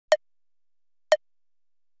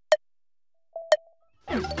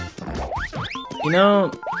You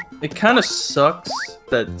know, it kind of sucks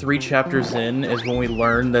that 3 chapters in is when we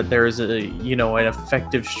learn that there is a, you know, an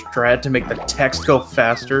effective strat to make the text go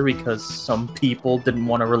faster because some people didn't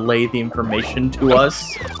want to relay the information to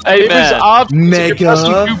us. Hey, man. It was obvious. Mega. You're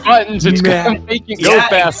pressing 2 buttons, it's gonna make it go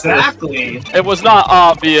faster. Exactly. It was not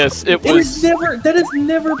obvious. It was never. That has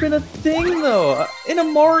never been a thing, though. In a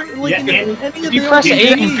Mario, like in any of If you the press A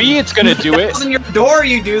RPGs. and B, it's gonna do it. On your door,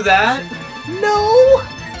 you do that. No.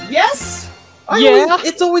 Yes.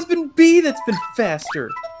 It's always been B that's been faster.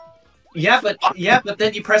 Yeah, but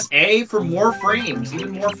then you press A for more frames,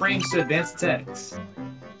 even more frames to advance the text.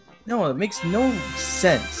 No, it makes no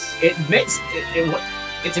sense. It makes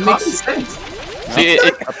sense. see,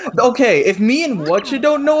 Okay, if me and Watcha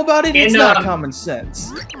don't know about it, it's not common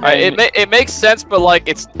sense. it makes sense, but like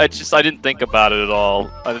it's just I didn't think about it at all.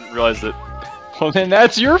 I didn't realize that. Well, then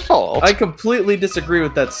that's your fault. I completely disagree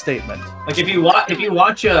with that statement. Like if you watch people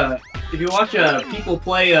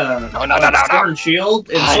play Sword and Shield,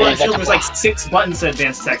 and Sword and Shield there's like 6 buttons to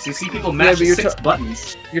advance text. You see people mash 6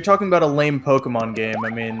 buttons. You're talking about a lame Pokemon game. I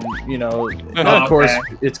mean, you know, of course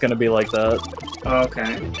it's gonna be like that.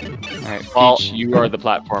 Okay. Alright, Well, Peach, you are the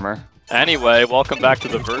platformer. Anyway, welcome back to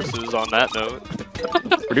the verses. On that note,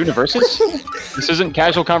 We're doing the verses? This isn't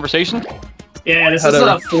casual conversation? Yeah, this is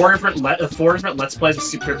four different Let's Plays of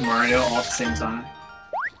Super Mario all at the same time.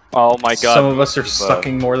 oh my god, Some of us are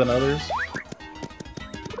sucking more than others.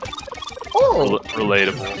 Oh,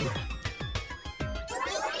 relatable.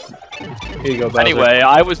 Here you go, Bowser. Anyway,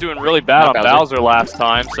 I was doing really bad on Bowser. Bowser last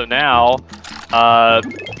time, so now, I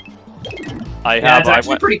It's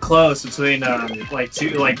actually pretty close between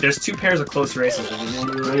there's 2 pairs of close races that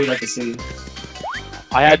we really like to see.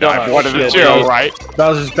 I had to One of the two, unfortunately- right?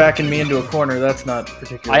 Bowser's backing me into a corner. That's not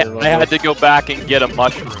particularly I had to go back and get a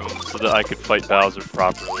mushroom so that I could fight Bowser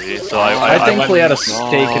properly. So I thankfully had a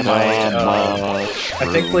stake stake in my. I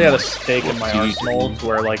thankfully had a stake in my arsenal to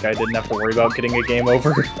where like I didn't have to worry about getting a game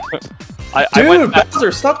over. Dude,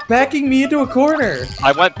 Bowser, stop backing me into a corner!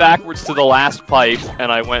 I went backwards to the last pipe, and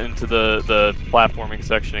I went into the platforming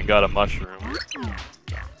section and got a mushroom.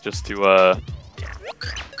 Just to, oh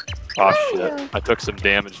shit, I took some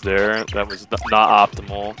damage there. That was not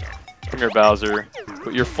optimal. Come here, Bowser.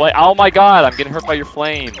 Put your flame. Oh my god, I'm getting hurt by your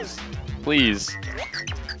flames. Please.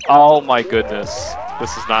 Oh my goodness.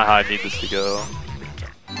 This is not how I need this to go.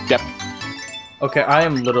 Yep. Okay, I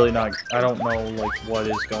am literally not. I don't know like what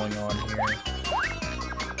is going on here.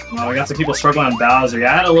 Oh, we got some people struggling on Bowser.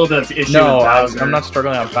 Yeah, I had a little bit of issue with Bowser. I'm not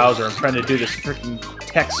struggling on Bowser. I'm trying to do this freaking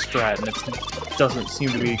text strat, and it doesn't seem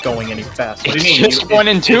to be going any faster. What do you It's mean? just 1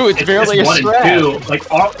 and 2. It's barely a 1 and strat. 2. Like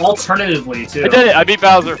alternatively too. I did it! I beat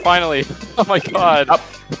Bowser, finally! Oh my god.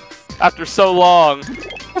 After so long.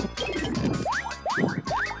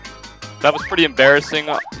 That was pretty embarrassing,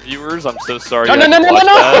 viewers. I'm so sorry. No!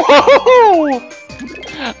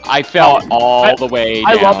 I fell all the way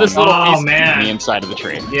down. I love this little piece. On the inside of the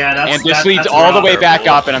tree. Yeah, that's And this leads all the way back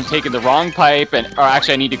up, and I'm taking the wrong pipe, and or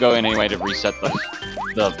actually I need to go in anyway to reset the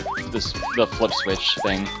flip switch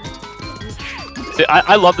thing. See,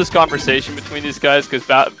 I love this conversation between these guys because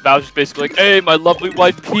Bowser's basically like, "Hey, my lovely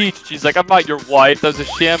wife Peach." She's like, "I'm not your wife. That was a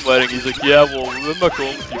sham wedding." He's like, "Yeah, well, I'm not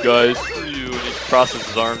going with you guys. Screw you." And he crosses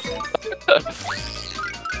his arms.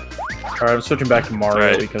 Alright, I'm switching back to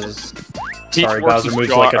Mario because Peach sorry, works Bowser his moves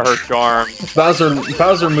jar- like a her charm.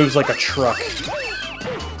 Bowser moves like a truck.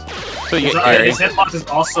 So you, His alright. hitbox is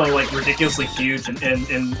also like ridiculously huge in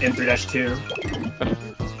 3-2.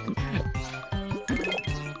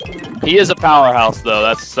 He is a powerhouse, though.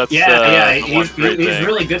 That's Yeah, the one he's great thing.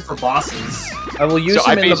 really good for bosses. I will use So him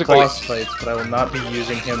I in the basically- boss fights, but I will not be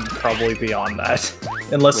using him probably beyond that,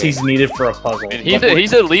 unless he's needed for a puzzle. And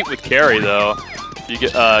he's elite with carry, though. If you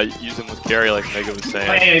get use him with carry, like Mega was saying.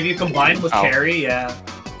 Hey, if you combine with carry, yeah.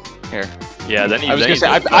 Here. Yeah, then he. I was gonna say,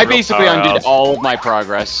 I basically undid all of my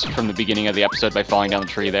progress from the beginning of the episode by falling down the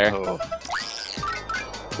tree there. Oh.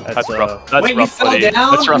 That's rough. That's Wait, rough, you fell buddy.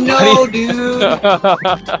 down? That's rough, No, dude.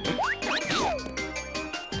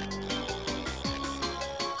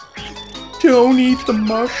 Don't eat the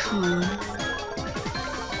mushroom.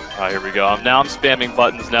 Alright, here we go. Now I'm spamming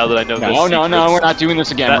buttons now that I know the No, secrets. we're not doing this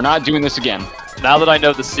again. We're not doing this again. Now that I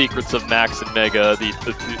know the secrets of Max and Mega,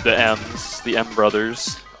 the M's, the M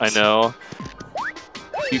brothers, I know.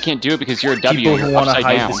 You can't do it because you're a W. People who You're want to upside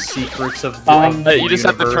hide down. the secrets of the You just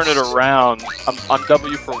have to turn it universe. around. I'm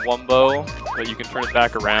W for Wumbo, but you can turn it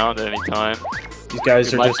back around at any time. These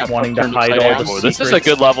guys are Your just life wanting to turned hide upside all down. the Oh, secrets. this is a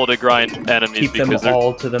good level to grind enemies Keep them because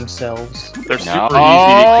all to themselves. they're No. super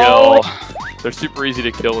easy to kill. They're super easy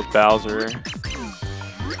to kill with Bowser.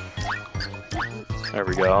 There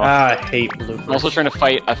we go. Ah, I hate I'm bloopers. also trying to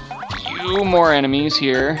fight a 2 more enemies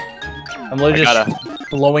here. I'm literally just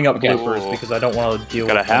blowing up bloopers because I don't want to deal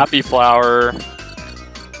with Got a happy flower.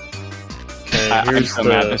 Okay, I'm so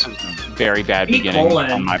mad. This was a very bad beginning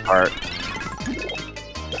on my part.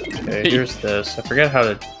 Okay, here's this. I forget how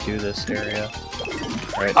to do this area.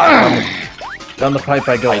 Alright, down the pipe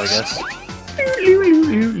I go, I guess.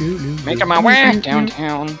 Making my way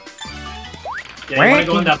downtown. Yeah, you want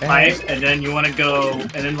to go in that pipe, and then you want to go,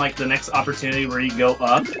 and then like the next opportunity where you go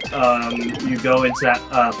up, you go into that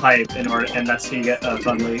pipe in order, and that's how you get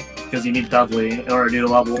Dudley, because you need Dudley in order to do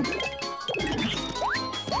the level.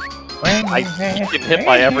 I keep getting hit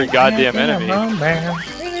by every goddamn enemy.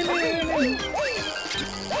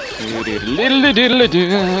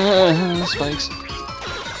 Spikes.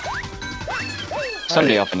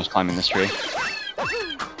 Someday I'll finish climbing this tree.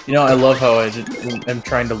 You know, I love how I'm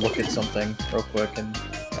trying to look at something real quick, and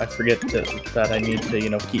I forget that I need to, you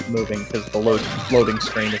know, keep moving because the loading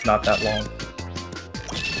screen is not that long.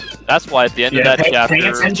 That's why at the end of that chapter... Paying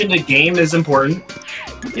attention to game is important.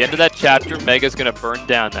 At the end of that chapter, Mega's gonna burn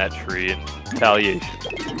down that tree in retaliation.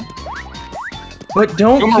 But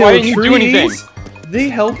don't Boomer, kill why didn't you do anything? trees! They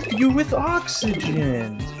help you with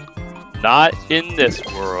oxygen! Not in this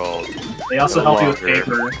world. They also help you with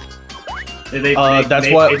paper. That's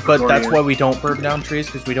why we don't burn down trees,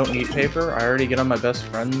 because we don't need paper. I already get on my best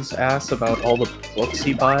friend's ass about all the books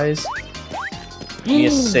he buys. We need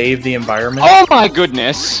to save the environment. Oh my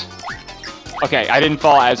goodness! Okay, I didn't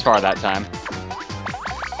fall as far that time.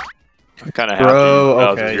 I'm kind of happy. Bro,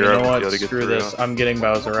 okay, you know what? Screw this. I'm getting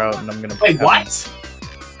Bowser out, and I'm gonna... Wait, what?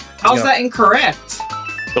 How's that incorrect?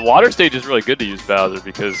 The water stage is really good to use Bowser,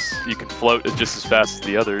 because you can float just as fast as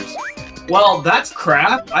the others. Well, that's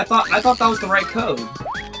crap. I thought that was the right code.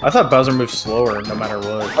 I thought Bowser moved slower no matter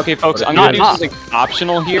what. Okay, folks, I'm gonna do something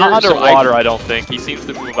optional here. Not underwater, I don't think. He seems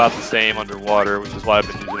to move about the same underwater, which is why I've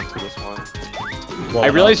been using him for this one. Well, I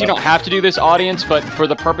realize you don't have to do this, audience, but for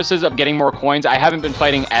the purposes of getting more coins, I haven't been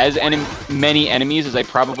fighting as many enemies as I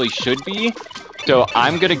probably should be. So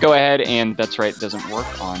I'm gonna go ahead and, that's right, it doesn't work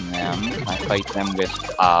on them. I fight them with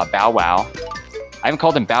Bow Wow. I haven't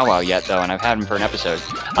called him Bow Wow yet, though, and I've had him for an episode.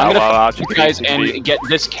 I'm gonna fight you guys and get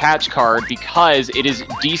this catch card because it is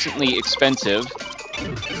decently expensive.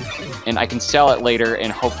 And I can sell it later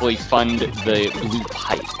and hopefully fund the blue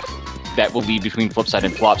pipe that will lead between Flipside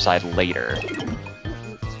and Flopside later.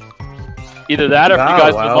 Either that, or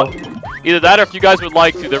if you guys would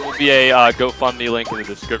like to, there will be a GoFundMe link in the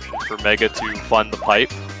description for Mega to fund the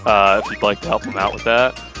pipe. If you'd like to help him out with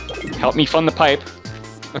that. Help me fund the pipe.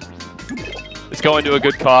 It's going to a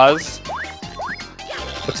good cause.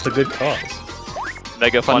 What's the good cause?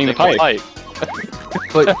 Mega funding the pipe.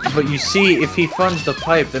 but you see, if he funds the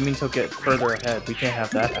pipe, that means he'll get further ahead. We can't have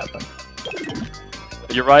that happen.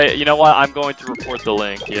 You're right. You know what? I'm going to report the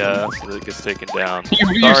link. Yeah, so that it gets taken down.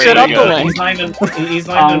 You set up the link. He's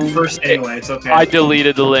not even first anyway. It's okay. I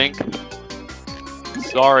deleted the link.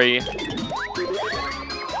 Sorry.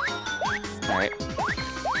 All right.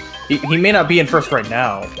 He may not be in first right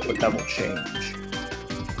now, but that will change.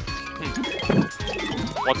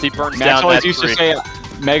 Once he burns down that used tree. to say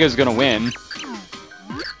Mega's gonna win.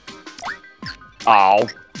 Oh.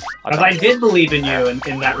 Because I did believe in you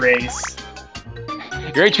in that race.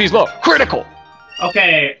 Your HP's low. Critical!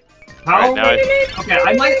 Okay. How? Right, okay,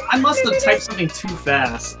 I must have typed something too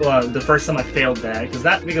fast the first time I failed that.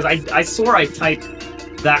 Because I swore I typed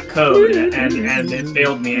that code and it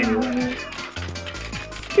failed me anyway.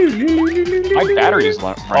 My battery is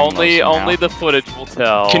running only the footage will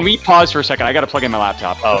tell. Can we pause for a second? I gotta plug in my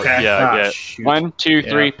laptop. Oh, okay. Yeah. Shoot. 1, 2,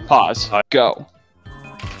 3, pause. Go.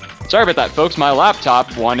 Sorry about that, folks. My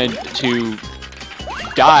laptop wanted to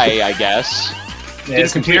die, I guess. Yeah,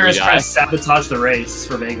 his computer is trying to sabotage the race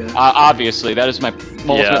for Vega. Obviously, that is my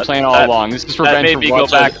ultimate plan all along. This is revenge that made me go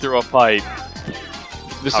back through a pipe.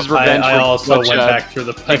 This is revenge I also went back through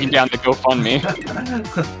the pipe. taking down the GoFundMe.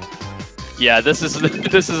 Yeah, this is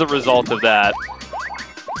a result of that.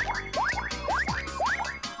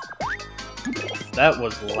 That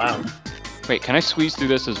was loud. Wait, can I squeeze through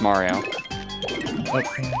this as Mario?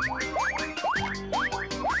 Okay.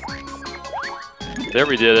 There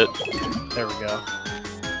we did it. There we go.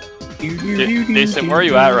 Jason, where are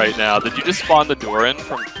you at right now? Did you just spawn the door in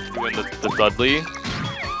from doing the Dudley?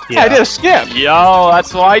 Yeah, I did a skip! Yo,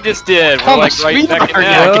 that's what I just did. We're like right neck and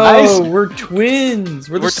neck. Oh, we're twins!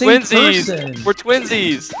 We're the same person! We're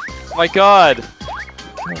twinsies! Oh my god.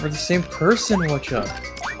 We're the same person, watch out.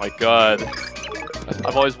 Oh my god.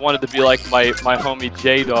 I've always wanted to be like my homie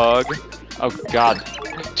J-Dog. Oh god.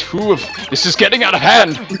 This is getting out of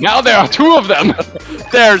hand! Now there are 2 of them!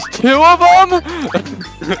 There's 2 of them?!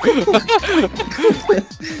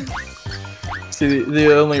 See,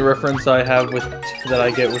 the only reference I have with that I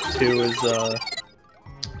get with 2 is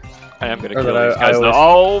I am gonna or kill that these I guys. always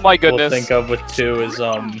Oh my will goodness! think of with 2 is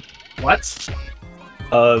What?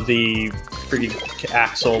 the freaking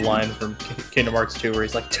Axel line from Kingdom Hearts 2 where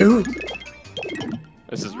he's like 2.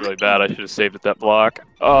 This is really bad. I should have saved at that block.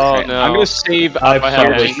 Oh Okay, no! I'm gonna save I up my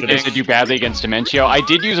probably health in case I do badly against Dementio. I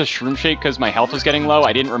did use a Shroom Shake because my health was getting low.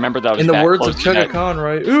 I didn't remember that I was In the that words close of to that. Chugga Khan,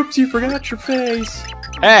 right? Oops, you forgot your face.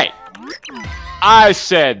 Hey! I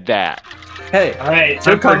said that. Hey, Alright, Chugga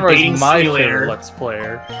time for Conroy's Dating my Simulator. favorite Let's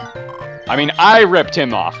Player. I mean, I ripped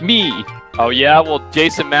him off. Me! Oh yeah, well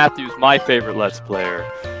Jason Matthews, my favorite Let's Player.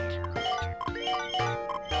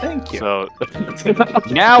 Thank you. So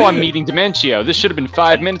Now I'm meeting Dementio. This should have been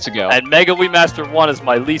 5 minutes ago. and Mega Wii Master 1 is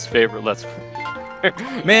my least favorite Let's Player.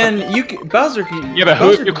 Man, Bowser. Yeah, but who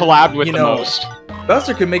have you collabed with the most?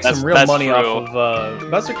 Bowser could make some real That's money true. off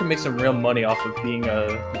of. Bowser could make some real money off of being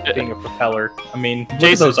a propeller. I mean, look at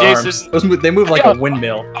Jason- those arms. They move like a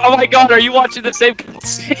windmill. Oh my god, are you watching the same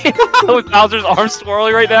scene with Bowser's arms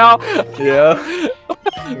swirling right now? Yeah.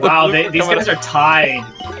 Wow, these guys are tied.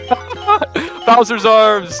 Bowser's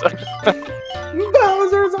arms!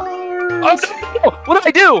 Bowser's arms. Oh, no! What did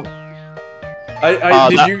I do?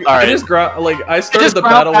 I just I started just the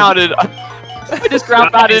ground battle. pounded. I just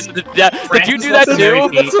ground pounded into the death. Did you do that Francis, too?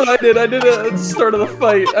 That's what I did. I did it at the start of the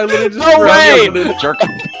fight. I literally just No way! ground pounded Jerk.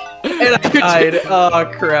 and I died.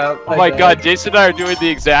 Oh crap! Oh my god, Jason and I are doing the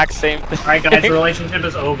exact same thing. Alright guys, the relationship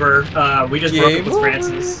is over. We just broke up with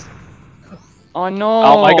Francis. Oh no.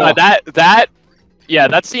 Oh my god,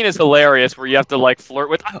 that scene is hilarious where you have to like flirt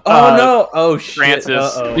with Oh no! Oh shit! Francis.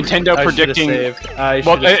 Uh-oh. Nintendo I should've predicting- saved.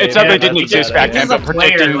 Well, it's not that it didn't exist back then, but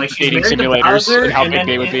predicting dating simulators and how big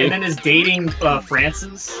they would be. And then is dating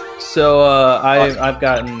Francis. So I'm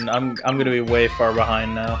gonna be way far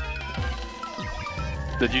behind now.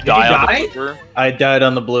 Did you die on die? the blooper? I died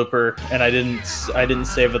on the blooper, and I didn't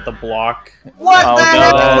save at the block. What Oh, the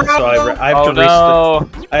no. heck? So I have Oh to no!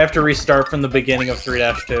 I have to restart from the beginning of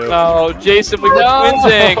 3-2. No, Jason, we were No.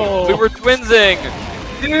 twinsing! We were twinsing!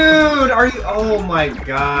 Dude, are you? Oh my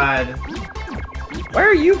god. Why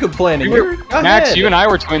are you complaining? You're Max, ahead. you and I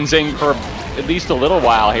were twinsing for at least a little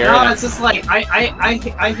while here. No, it's just like I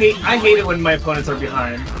hate it when my opponents are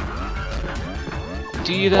behind.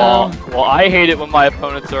 Do you though? Well, I hate it when my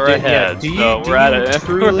opponents are ahead, do you, so do we're at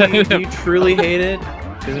you it. truly hate it?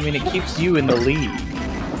 Because I mean, it keeps you in the lead.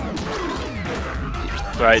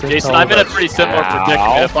 Right, It's Jason, all I'm in a about- pretty similar Ow.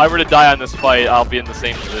 predicament. If I were to die on this fight, I'll be in the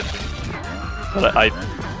same position. But I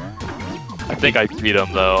think I beat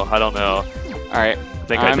him, though. I don't know. Alright, I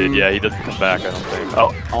think I did, yeah. He doesn't come back, I don't think.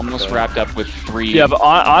 Oh, almost wrapped up with 3. yeah, but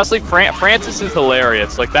honestly, Francis is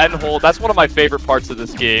hilarious. Like, that's one of my favorite parts of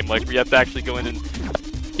this game. Like, we have to actually go in and...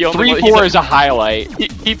 3-4 is a highlight.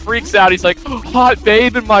 He freaks out. He's like, "Hot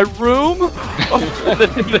babe in my room," and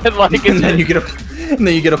then like, And then you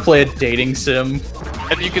get to play a dating sim.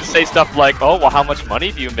 and you can say stuff like, "Oh, well, how much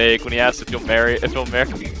money do you make?" When he asks if he'll marry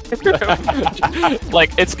me. Like,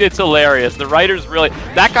 it's hilarious. The writers really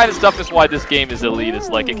that kind of stuff is why this game is elite. It's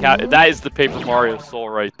like that is the Paper Mario soul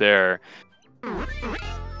right there.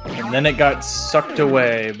 And then it got sucked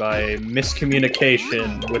away by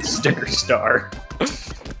miscommunication with Sticker Star.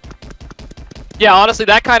 Yeah, honestly,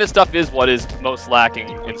 that kind of stuff is what is most lacking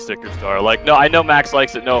in Sticker Star. Like, no, I know Max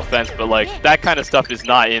likes it, no offense, but like that kind of stuff is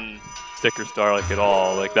not in Sticker Star like at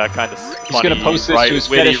all. Like that kind of funny, He's gonna post this to his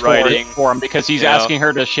witty fetish writing. for him because he's Yeah. asking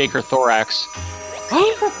her to shake her thorax.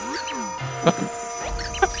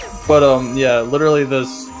 But yeah, literally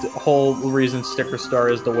this whole reason Sticker Star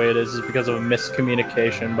is the way it is because of a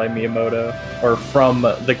miscommunication by Miyamoto, or from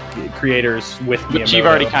the creators with Miyamoto. Which you've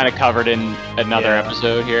already kind of covered in another Yeah.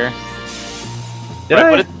 episode here. Did Right, I?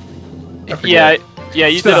 but I forget. yeah,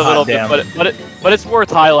 you It's did been a a hot little bit, damn. but it's worth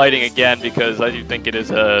highlighting again because I do think it is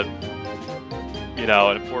an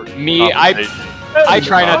important. conversation. I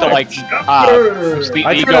try not to like the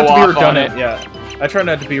I ego try not to be off on redundant. it. Yeah, I try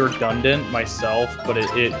not to be redundant myself, but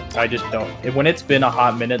I just don't. When it's been a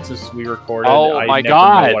hot minute since we recorded, Oh I my never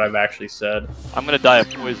God. know what I've actually said. I'm gonna die of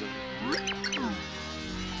poison.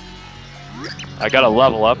 I gotta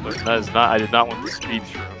level up, but that is not. I did not want the speed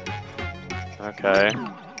shroom. Okay.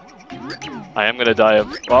 I am gonna die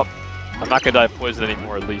of. Well, I'm not gonna die of poison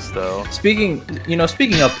anymore, at least though. Speaking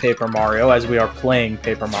of Paper Mario, as we are playing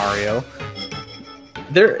Paper Mario,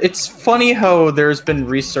 it's funny how there's been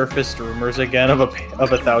resurfaced rumors again of a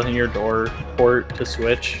 1000-Year Door port to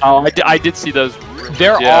Switch. Oh, I did see those. Rumors,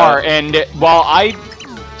 There yeah. are, and while I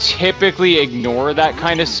typically ignore that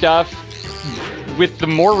kind of stuff, with the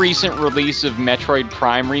more recent release of Metroid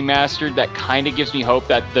Prime Remastered, that kind of gives me hope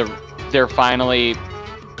that they're finally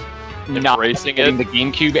not embracing in it. the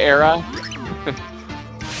GameCube era.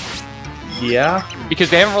 Yeah. Because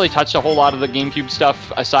they haven't really touched a whole lot of the GameCube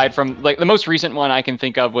stuff aside from like the most recent one I can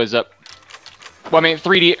think of was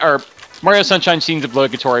 3D or Mario Sunshine Scene's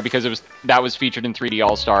obligatory because that was featured in 3D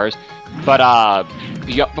All Stars. But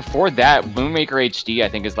before that, Moon Maker HD I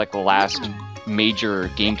think is like the last major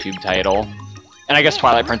GameCube title. And I guess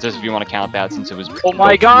Twilight Princess if you want to count that since it was. Oh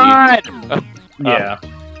my god! Yeah.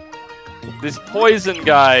 These poison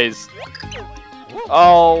guys.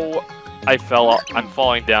 Oh. I'm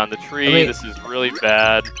falling down the tree. I mean, this is really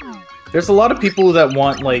bad. There's a lot of people that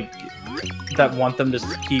want them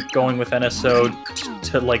to keep going with NSO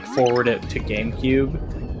to like forward it to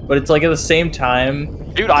GameCube, but it's like at the same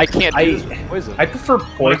time, dude, I can't do this with poison. I prefer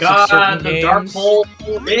poison. Oh my god, certain the games. dark hole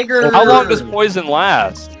bigger. How long does poison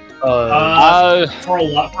last? For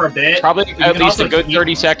a bit. Probably at least a good heal.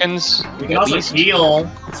 30 seconds. You can also heal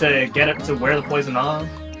to get it to wear the poison off.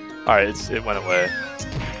 All right, it went away.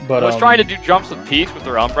 But I was trying to do jumps with Peach with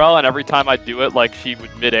her umbrella, and every time I do it, like she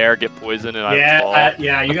would midair get poisoned, and I would fall.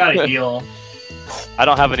 Yeah, you gotta heal. I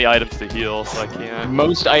don't have any items to heal, so I can't.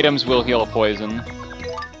 Most items will heal a poison.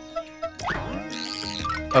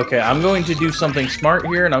 Okay, I'm going to do something smart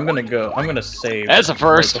here, and I'm gonna save. That's a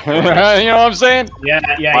first. You know what I'm saying? Yeah.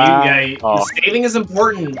 Wow. Saving is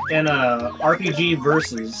important in RPG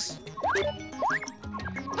versus.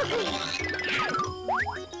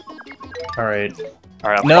 All right. All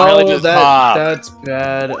right, I'm finally just that's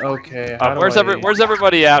bad. Okay. Where's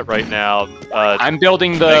everybody at right now? I'm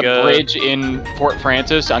building the Mega... bridge in Fort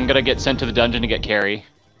Francis. I'm gonna get sent to the dungeon to get Carrie.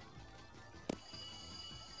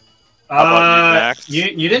 How about you, Max?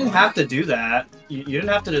 You didn't have to do that. You didn't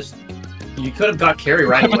have to just. You could have got Carrie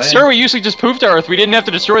right away. Sir, we usually just poofed Earth. We didn't have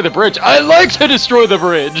to destroy the bridge. I like to destroy the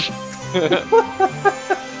bridge.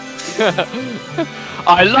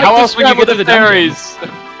 I like How to else would you get to the fairies.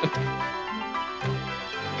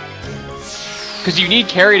 Because you need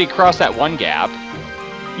Carrie to cross that one gap.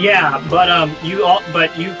 Yeah, but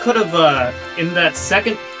you could have in that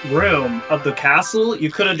second room of the castle, you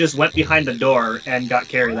could have just went behind the door and got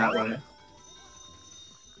Carrie that way.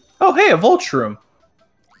 Oh, hey, a Vulture room.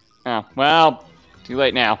 Oh, well, too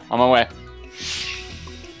late now. On my way.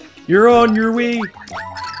 You're on your way.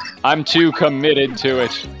 I'm too committed to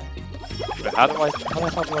it. But how do I get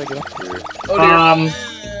up here? Oh, dear.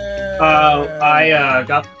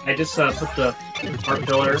 I just put the heart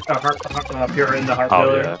pillar, pure in the heart Oh,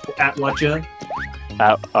 pillar yeah. at whatcha.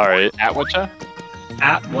 All right. At whatcha?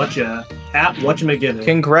 At whatcha. At whatchamagivin.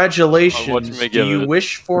 Congratulations. Oh, Do you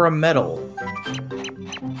wish for a medal?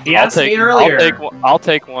 He asked me earlier. I'll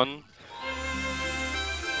take one.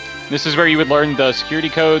 This is where you would learn the security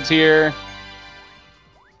codes here.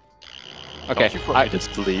 Okay, Don't you put me to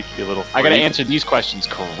sleep, you little freak. I gotta answer these questions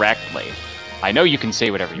correctly. I know you can say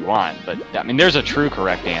whatever you want, but I mean, there's a true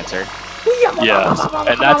correct answer. Yes,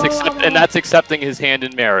 and that's accepting his hand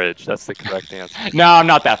in marriage. That's the correct answer. No, I'm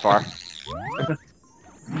not that far.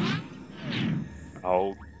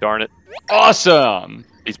 Oh, darn it. Awesome!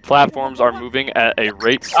 These platforms are moving at a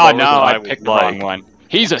rate slower Oh no, than I would picked the like. wrong one.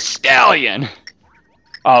 He's a stallion!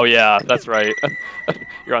 Oh yeah, that's right.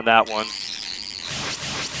 You're on that one.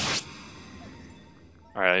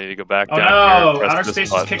 Alright, I need to go back Oh down no! here and press Outer this space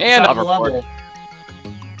is button. kicked And out of the hoverboard. level.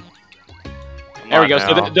 Come There we on go,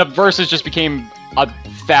 now. so the verses just became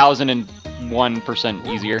 1001%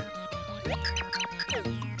 easier.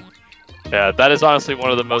 Yeah, that is honestly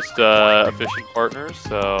one of the most efficient partners,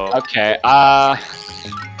 so... Okay,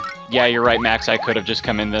 yeah, you're right, Max, I could have just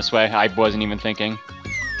come in this way. I wasn't even thinking.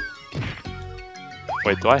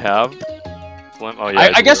 Wait, do I have... Slim? Oh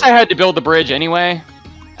yeah, I guess I had to build the bridge anyway.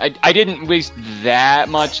 I didn't waste that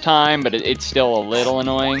much time, but it's still a little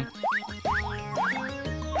annoying.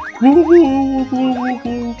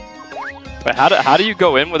 But how do you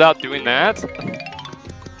go in without doing that?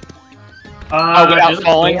 Without there's a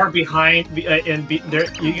falling? door behind,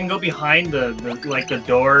 there, you can go behind the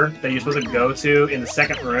door that you're supposed to go to in the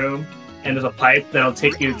second room, and there's a pipe that'll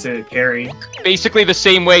take you to Carrie. Basically the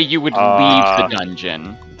same way you would leave the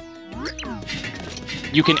dungeon.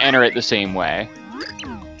 You can enter it the same way.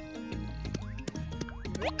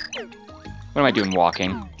 What am I doing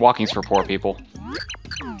walking? Walking's for poor people.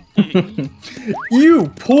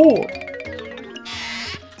 You poor.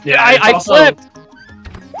 Yeah, I flipped!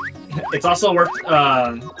 It's also worth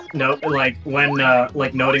like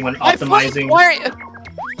noting when optimizing.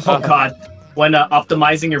 Oh god, when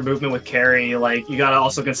optimizing your movement with Carrie, like you gotta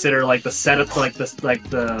also consider like the setup, like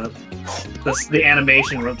the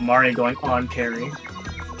animation with Mario going on Carrie.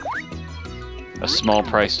 A small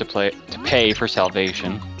price to pay for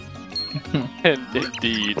salvation.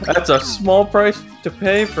 Indeed. That's a small price to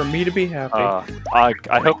pay for me to be happy. I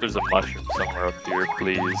hope there's a mushroom somewhere up here,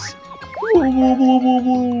 please.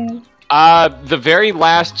 The very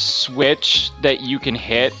last switch that you can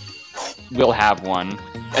hit will have one.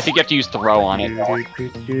 I think you have to use throw on it. Are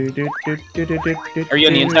you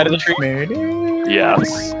on the inside of the tree?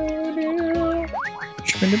 Yes.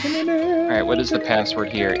 Alright, what is the password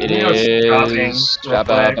here? It is...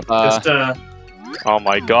 Just, oh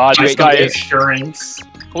my god, this guy is... Insurance.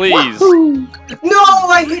 Please. Woohoo! No,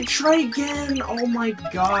 I hit try again. Oh my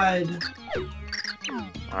god.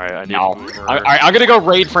 Alright, I need No. to move her. I'm gonna go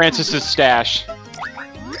raid Francis's stash.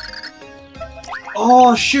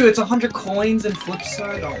 Oh shoot, it's 100 coins and flip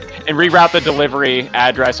side. Oh. And reroute the delivery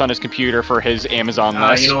address on his computer for his Amazon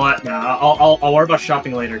list. You know what? Nah, I'll worry about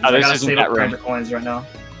shopping later. Oh, I this gotta isn't save that up room. 100 coins right now.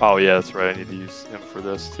 Oh yeah, that's right, I need to use him for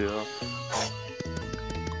this too.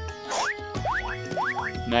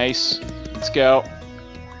 Nice. Let's go.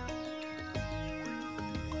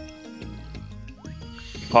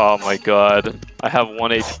 Oh my god. I have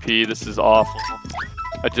 1 HP, this is awful.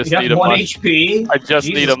 I just You need have a 1 mushroom. HP? I just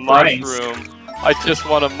need a Jesus Christ. mushroom. I just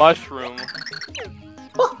want a mushroom.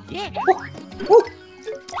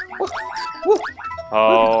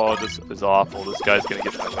 Oh, this is awful. This guy's gonna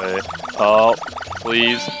get in my way. Oh,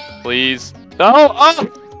 please, please. No! Oh!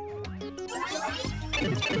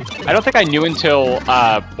 I don't think I knew until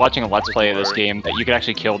watching a Let's Play of this game that you could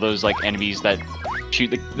actually kill those like enemies that shoot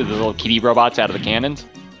the little kitty robots out of the cannons.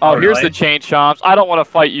 Oh, here's really? the chain chomps. I don't want to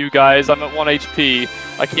fight you guys. I'm at 1 HP.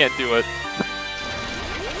 I can't do it.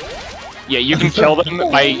 Yeah, you can kill them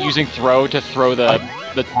by using throw to throw the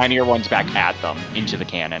tinier ones back at them into the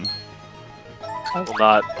cannon. I will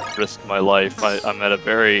not risk my life. I'm at a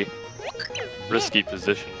very risky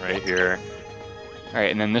position right here. Alright,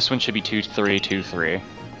 and then this one should be 2-3-2-3.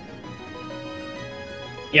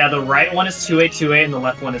 Yeah, the right one is 2828 and the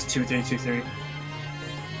left one is 2323.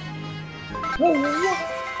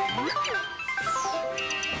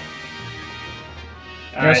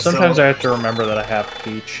 Sometimes I have to remember that I have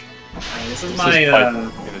Peach. This is This my. is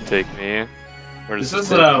gonna take me. Where does This is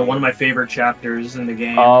take me? one of my favorite chapters in the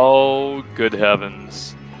game. Oh, good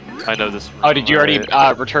heavens! I know this. Oh, did you already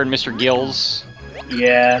right. return Mr. Gills?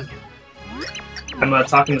 Yeah. I'm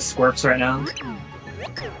talking to Squirps right now.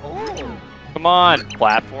 Come on,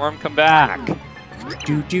 platform, come back.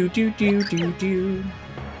 Do.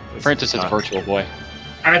 Francis is a virtual boy.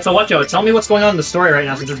 Alright, so Watcho, tell me what's going on in the story right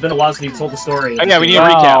now, since it's been a while since you told the story. Oh yeah, we need a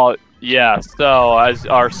recap. Well, yeah, so as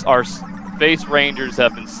our space rangers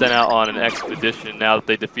have been sent out on an expedition now that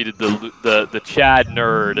they defeated the Chad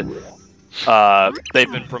nerd.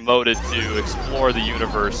 They've been promoted to explore the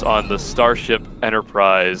universe on the Starship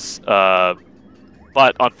Enterprise.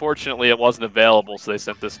 But unfortunately, it wasn't available, so they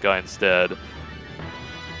sent this guy instead.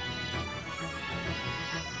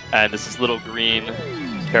 And this is little green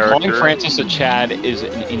character. Calling Francis a Chad is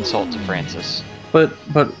an insult to Francis. But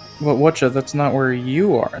Watcha, that's not where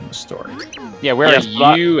you are in the story. Yeah, where Yes,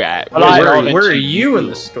 are you at? but Where's I- relevant Where to are you in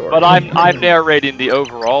the story? But I'm narrating the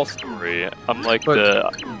overall story. I'm like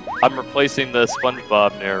I'm replacing the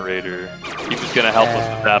SpongeBob narrator. He was gonna help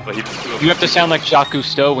us with that, but he was too. You have to sound like Jacques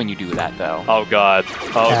Cousteau when you do that, though. Oh god.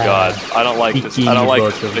 Oh god. I don't like this. I don't like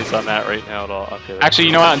this Bikini place I'm at right now at all. Okay. Actually,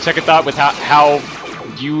 you know what? On second thought, with how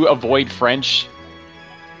you avoid French,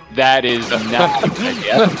 that is not a good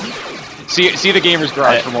idea. See the Gamers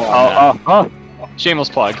Garage for more on that. Shameless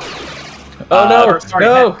plug. Oh no! sorry,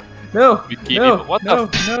 No! You keep No! it- what no!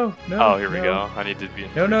 the No! No! Oh, here we no. go. I need to be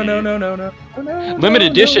in No! 3D. No!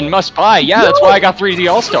 Limited edition must buy. Yeah, that's why I got 3D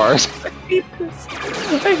All Stars. I hate this.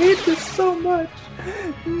 I hate this so much.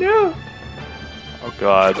 No. Oh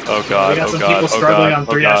god. Oh god. We got Oh some god. people Oh struggling god.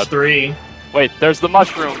 on Oh god. 3-3. Wait, there's the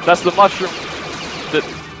mushroom. That's the mushroom that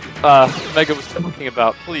Mega was talking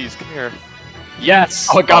about. Please come here. Yes.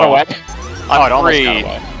 Oh, it got away. Oh, it I'm almost free. got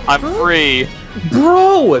away. I'm free.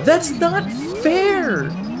 Bro, that's not fair.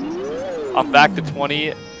 I'm back to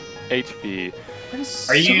 20 HP.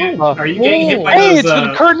 Are you getting hit by Hey, those, it's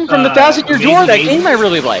the curtain from the Thousand Year Door. That game I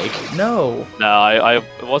really like. No. No,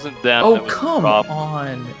 it wasn't them. Oh, that was the come problem.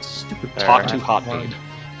 on. Stupid There. Talk too hot, babe.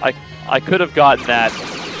 I could have gotten that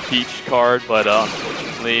Peach card, but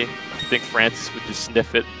unfortunately, I think Francis would just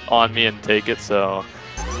sniff it on me and take it, so...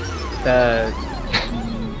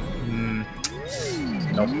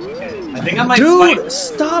 Nope. I think I might Dude, fight.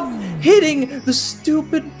 stop hitting the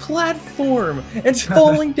stupid platform and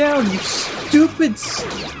falling down, you stupid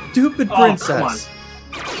princess.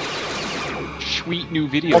 Sweet new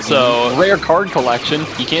video. Also- game. Rare card collection.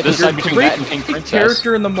 You can't This decide You're a between great that and Pink Princess.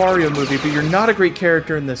 character in the Mario movie, but you're not a great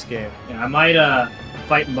character in this game. Yeah, I might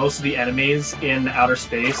fight most of the enemies in outer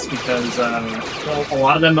space because well, a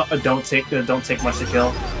lot of them don't take much to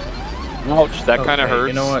kill. Ouch, that kind of hurts.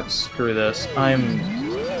 You know what? Screw this. I'm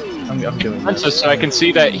doing this. So I can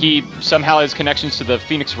see that he somehow has connections to the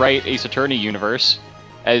Phoenix Wright Ace Attorney universe,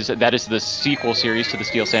 as that is the sequel series to the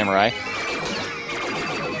Steel Samurai.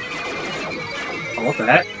 I want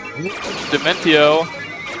that. Dementio.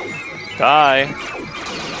 Die.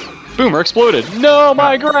 Boomer exploded. No,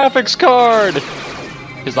 my graphics card!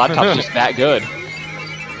 His laptop's just that good.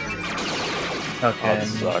 Okay. Oh,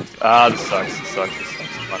 this sucks. Ah, this sucks. This sucks. This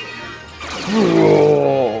sucks.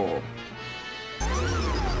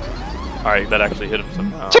 Alright, that actually hit him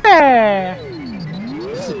somehow.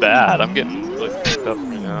 This is bad. I'm getting really fucked up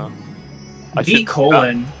right now.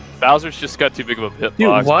 Bowser's just got too big of a hitbox.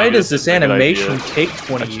 Dude, why Maybe does this animation idea. take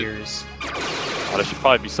 20 years? Oh, that should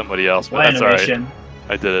probably be somebody else, but What that's animation? alright.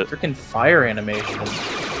 I did it. Freaking fire animation.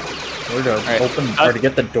 Or to Right. open or to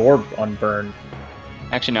get the door unburned.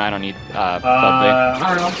 Actually, no, I don't need I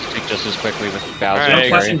don't know. Speak just as quickly with Bowser. Alright. Don't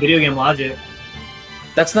question video game logic.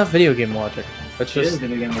 That's not video game logic. That's It is just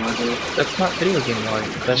video game logic. that's not video game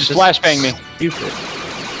logic. That's Just flashbang me. Stupid.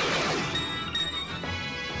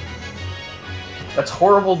 That's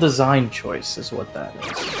horrible design choice, is what that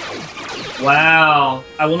is. Wow.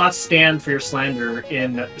 I will not stand for your slander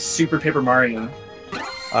in Super Paper Mario.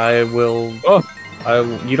 I will. Oh.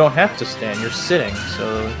 You don't have to stand. You're sitting,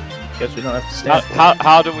 so I guess you don't have to stand.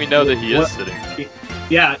 How do we know that he is What? sitting?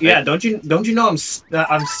 Yeah. Don't you know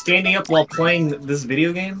I'm standing up while playing this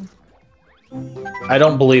video game? I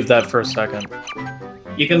don't believe that for a second.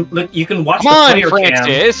 You can watch Come on, the player cam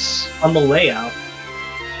Francis! on the layout.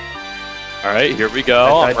 Alright, here we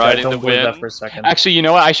go. I I'm riding don't the believe that wind. for a second. Actually, you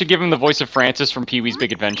know what? I should give him the voice of Francis from Pee-wee's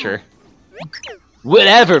Big Adventure.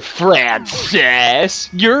 Whatever, Francis!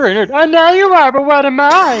 You're in it. I know you are, but what am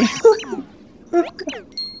I?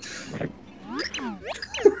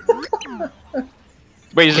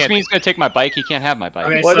 Wait, does this mean he's gonna take my bike? He can't have my bike.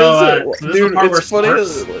 Okay, What so is it? this is the part where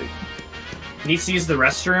Sparks like, needs to use the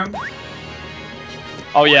restroom.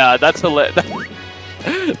 Oh yeah, that's hilarious.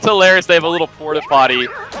 It's hilarious. They have a little porta potty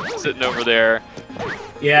sitting over there.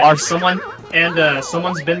 Yeah,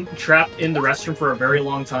 someone's been trapped in the restroom for a very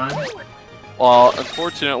long time. Well,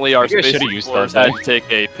 unfortunately, our Maybe I space should've used explorers that had to take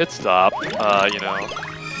a pit stop. You know,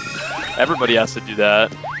 everybody has to do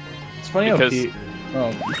that. it's funny because- how Pete.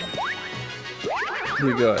 Oh. Here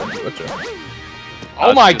we go. What's up?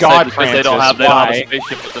 Oh my God, because Francis! they don't have why? a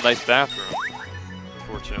spaceship with a nice bathroom.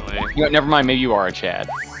 Unfortunately. You know, never mind. Maybe you are a Chad.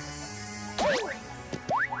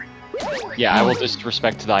 Yeah, I will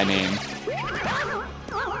disrespect thy name.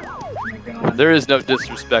 Oh my God. There is no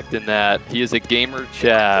disrespect in that. He is a gamer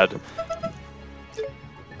Chad,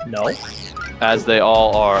 No. as they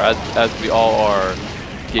all are, as we all are.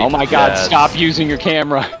 Oh my God! Chads. Stop using your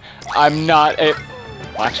camera. I'm not a.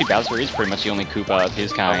 Well, actually, Bowser is pretty much the only Koopa of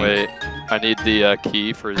his Oh, kind. wait, I need the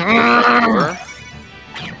key for his door.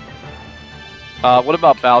 What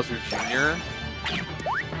about Bowser Jr.?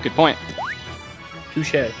 Good point.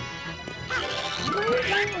 Touche.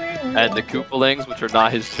 And the Koopalings, which are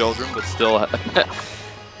not his children, but still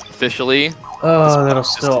officially. Oh, that'll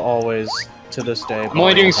still always, to this day. I'm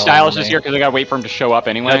only doing stylish this year because I gotta wait for him to show up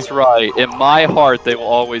anyway. That's right. In my heart, they will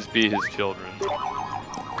always be his children.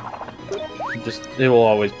 Just, it will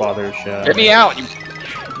always bother a shit. Get me out, you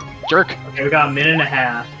jerk! Okay, we got a minute and a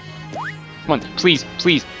half. Come on, please,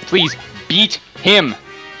 please, please, beat him!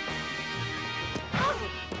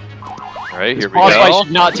 Alright, here we Boss fight go.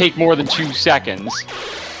 should not take more than 2 seconds.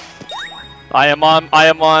 I am on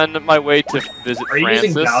my way to visit Are you Francis.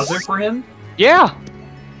 using Bowser for him? Yeah!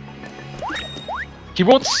 He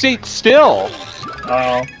won't sit still!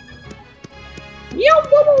 Oh.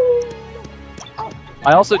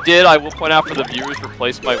 I also did, I will point out for the viewers,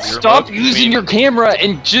 replace my Wii Stop remote using between, your camera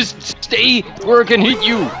and just stay where it can hit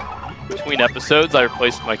you! between episodes. I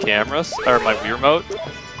replaced my cameras, or my Wii remote.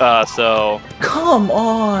 So Come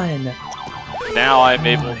on! now I'm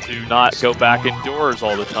able to not go back indoors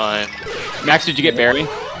all the time. Max, did you get Barry?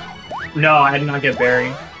 No, I did not get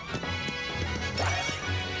Barry.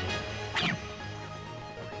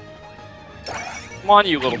 Come on,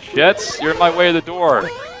 you little shits. You're in my way of the door.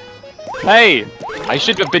 Hey! I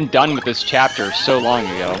should have been done with this chapter so long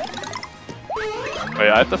ago. Wait,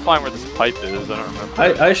 I have to find where this pipe is. I don't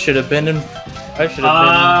remember. I should have been in. I should have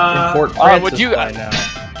been in Fort Francis would you- by now.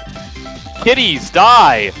 Kitties,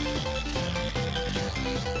 die!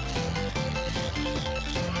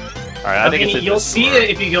 Alright, I think it's in You'll this see door. it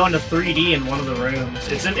if you go into 3D in one of the rooms.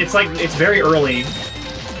 It's very early.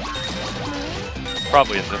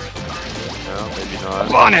 Probably in this one. No, maybe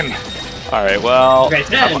not. On him! Alright, well... Okay,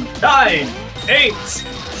 10, 9, 8,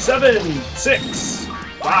 7, 6,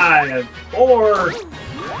 5, 4,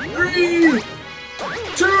 3,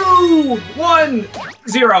 2, 1,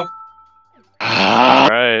 0.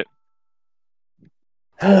 Alright.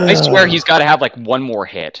 I swear he's got to have like one more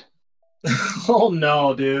hit. Oh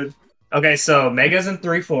no, dude. Okay, so Mega's in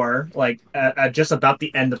 3-4, like at just about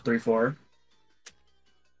the end of 3-4.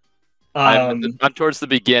 I'm towards the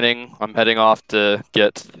beginning. I'm heading off to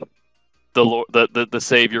get the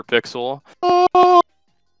savior Pixel.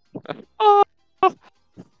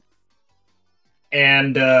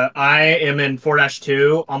 And I am in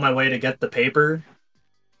 4-2 on my way to get the paper.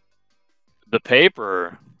 The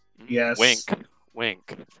paper. Yes. Wink.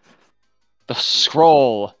 Wink. The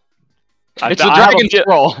scroll. It's the I have dragon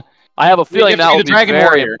scroll. I have a feeling that will be Dragon very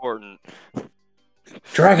Warrior. important.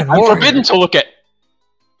 Dragon I'm Warrior. forbidden to look at.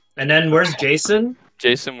 And then where's Jason?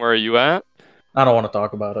 Jason, where are you at? I don't want to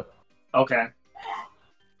talk about Okay.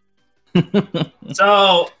 it.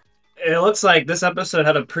 So it looks like this episode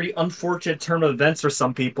had a pretty unfortunate turn of events for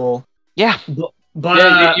some people. Yeah. But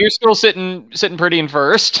Yeah, you're still sitting pretty in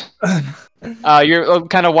first. You're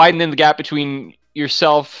kind of widening the gap between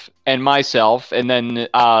yourself and myself, and then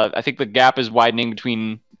I think the gap is widening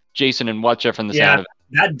between Jason and Whatcha from the sound of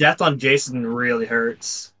it. That death on Jason really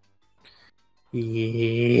hurts.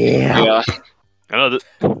 Yeah. I know that.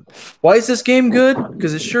 Why is this game good?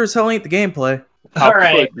 Because it sure as hell ain't the gameplay. How All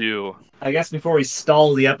right. could you? I guess before we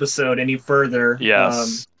stall the episode any further,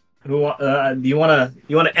 Yes. do you wanna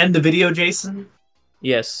end the video, Jason?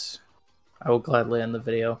 Yes, I will gladly end the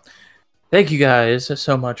video. Thank you guys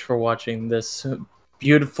so much for watching this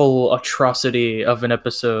beautiful atrocity of an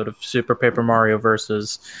episode of Super Paper Mario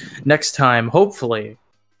Versus. Next time, hopefully,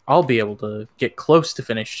 I'll be able to get close to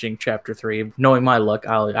finishing Chapter 3. Knowing my luck,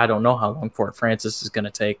 I don't know how long Fort Francis is going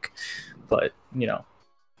to take. But, you know,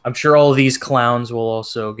 I'm sure all of these clowns will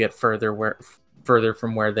also get further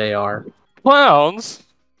from where they are. Clowns?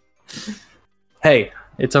 Hey,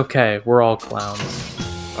 it's okay. We're all clowns.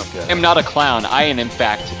 Okay. I am not a clown. I am, in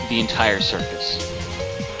fact, the entire circus.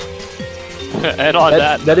 And on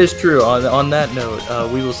that... That is true. On that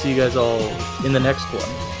note, we will see you guys all in the next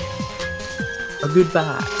one.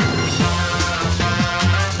 Goodbye.